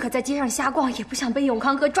我宁可在街上瞎逛，也不想被永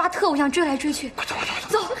康哥抓特务像追来追去。快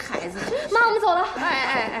走！孩子，妈，我们走了。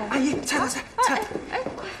哎，阿姨，菜。快，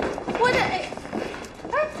我得，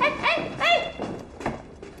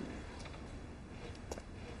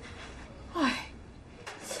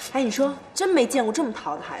哎，你说真没见过这么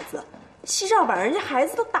淘的孩子，戏照把人家孩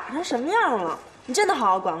子都打成什么样了？你真的好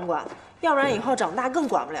好管管，要不然以后长大更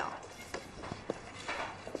管不了。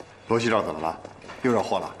罗戏照怎么了？又惹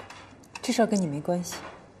祸了？这事儿跟你没关系。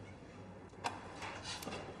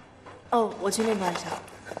哦，我去那边一下。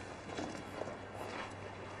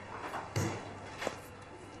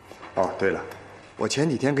哦，对了，我前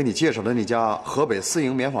几天给你介绍的那家河北私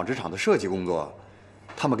营棉纺织厂的设计工作，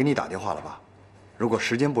他们给你打电话了吧？如果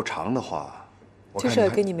时间不长的话，这事儿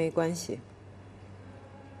跟你没关系，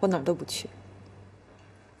我哪儿都不去。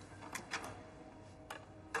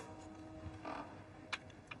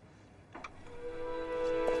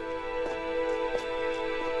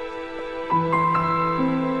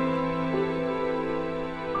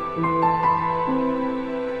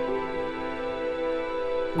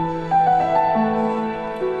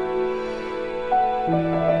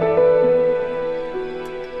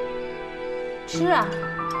吃啊！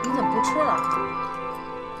你怎么不吃了？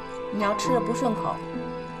你要吃的不顺口，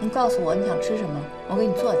你告诉我你想吃什么，我给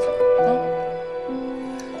你做去。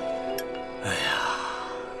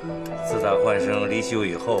自打焕生离休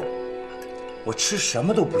以后，我吃什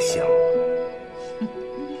么都不香。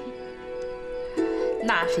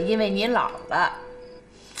那是因为你老了。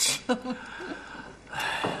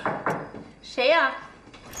谁呀？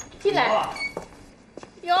进来。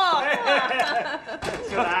哟，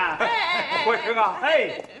秀兰，焕生啊，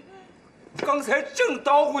刚才正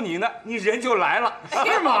叨咕你呢，你人就来了，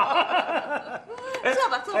是吗？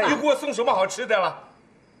坐吧。你给我送什么好吃的了？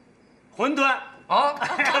馄饨啊！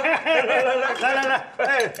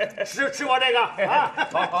来，吃我这个啊！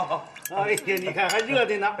好。哎呀，你看还热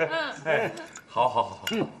的呢。好。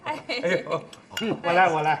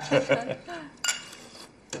我来。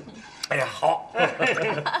哎呀，好！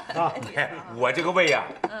我这个胃呀，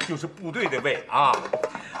就是部队的胃啊，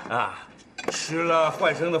吃了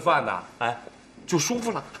焕生的饭呢，就舒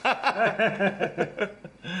服了。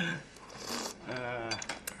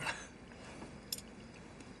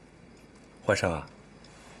焕生啊，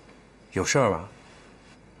有事儿吗？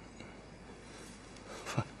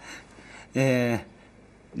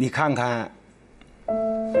你看看，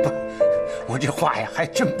不，我这话呀，还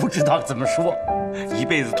真不知道怎么说。一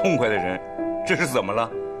辈子痛快的人，这是怎么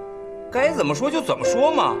了？该怎么说就怎么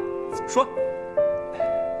说嘛，说。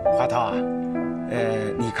华涛啊，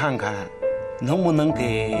你看看，能不能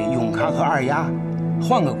给永康和二丫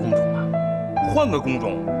换个工种啊？换个工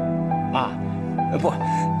种？啊，不，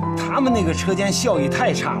他们那个车间效益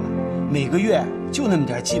太差了，每个月就那么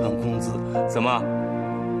点基本工资。怎么？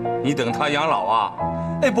你等他养老啊？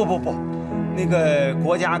哎，不，那个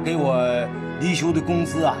国家给我离休的工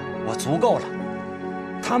资啊，我足够了。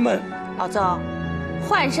他们老邹，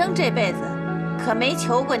焕生这辈子可没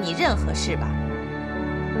求过你任何事吧？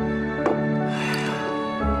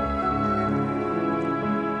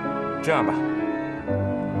这样吧，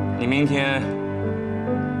你明天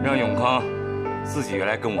让永康自己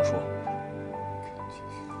来跟我说。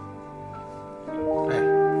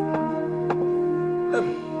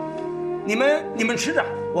你们吃着，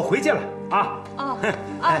我回去了啊。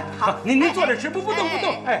哎，好，您坐着吃，不动不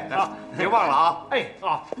动。哎，好，别忘了啊。哎，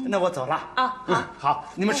啊，那我走了啊。好，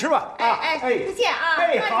你们吃吧。哎，再见啊。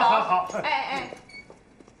哎，好。哎。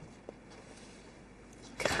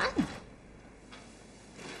看呢，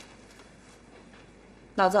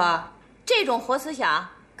老总，这种活思想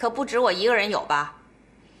可不止我一个人有吧？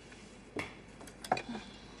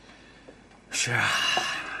是啊。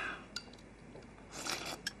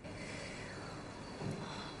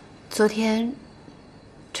昨天，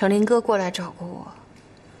程林哥过来找过我。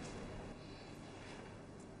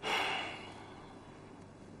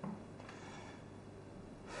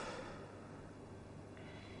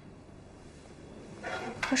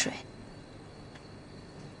喝水。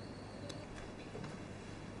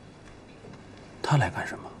他来干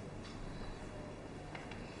什么？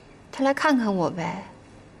他来看看我呗。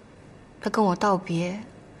他跟我道别，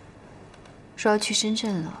说要去深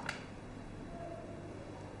圳了。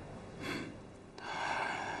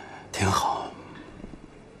挺好。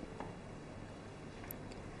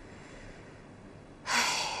哎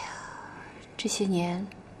呀，这些年，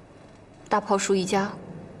大炮叔一家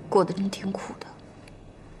过得真挺苦的。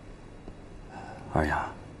二丫，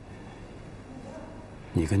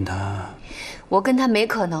你跟他……我跟他没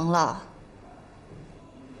可能了。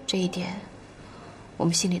这一点，我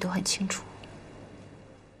们心里都很清楚。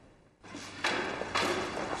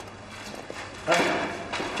哎，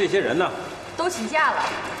这些人呢？都请假了。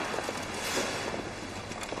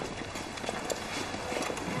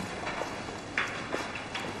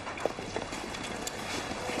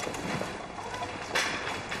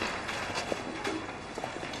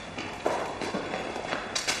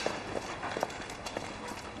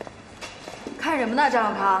看什么呢，张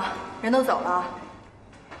永康？人都走了。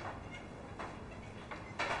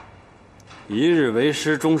一日为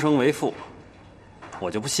师，终生为父，我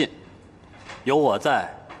就不信，有我在，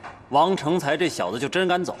王成才这小子就真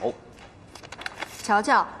敢走。瞧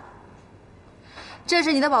瞧，这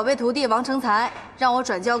是你的宝贝徒弟王成才，让我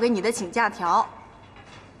转交给你的请假条。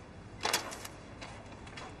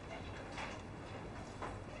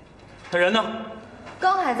他人呢？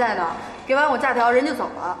刚还在呢，给完我假条，人就走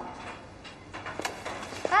了。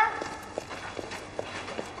哎，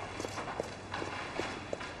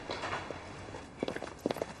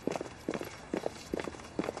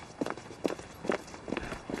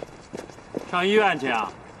上医院去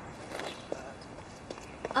啊？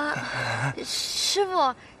啊，师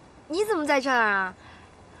傅，你怎么在这儿啊？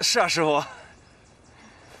是啊，师傅。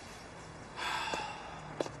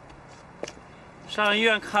上医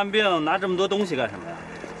院看病拿这么多东西干什么呀？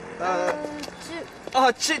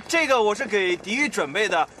这个我是给迪玉准备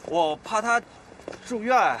的，我怕他住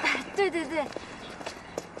院。对。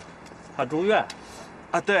怕住院？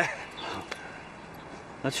啊，对。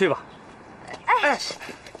那去吧。哎，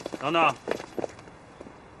等等，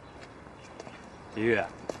迪玉。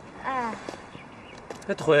哎，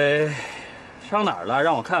这腿伤哪儿了？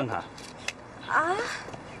让我看看。啊，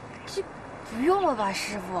这不用了吧，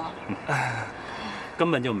师傅？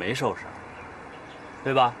根本就没受伤，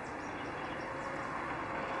对吧？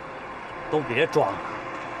都别装了，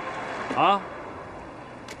啊！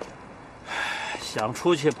想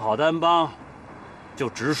出去跑单帮，就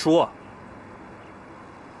直说。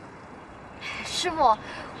师傅，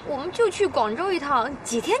我们就去广州一趟，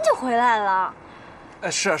几天就回来了。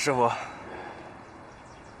是啊，师傅。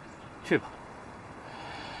去吧。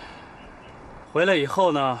回来以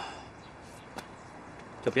后呢，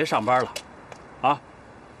就别上班了，啊！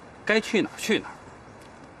该去哪儿去哪儿。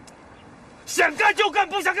想干就干，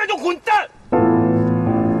不想干就滚蛋！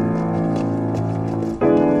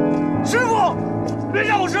师傅，别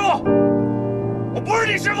叫我师傅，我不是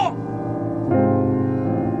你师傅。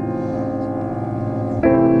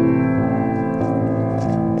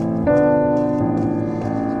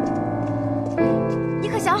你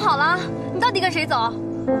可想好了？你到底跟谁走？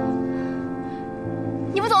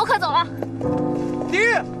你不走，我可走了。迪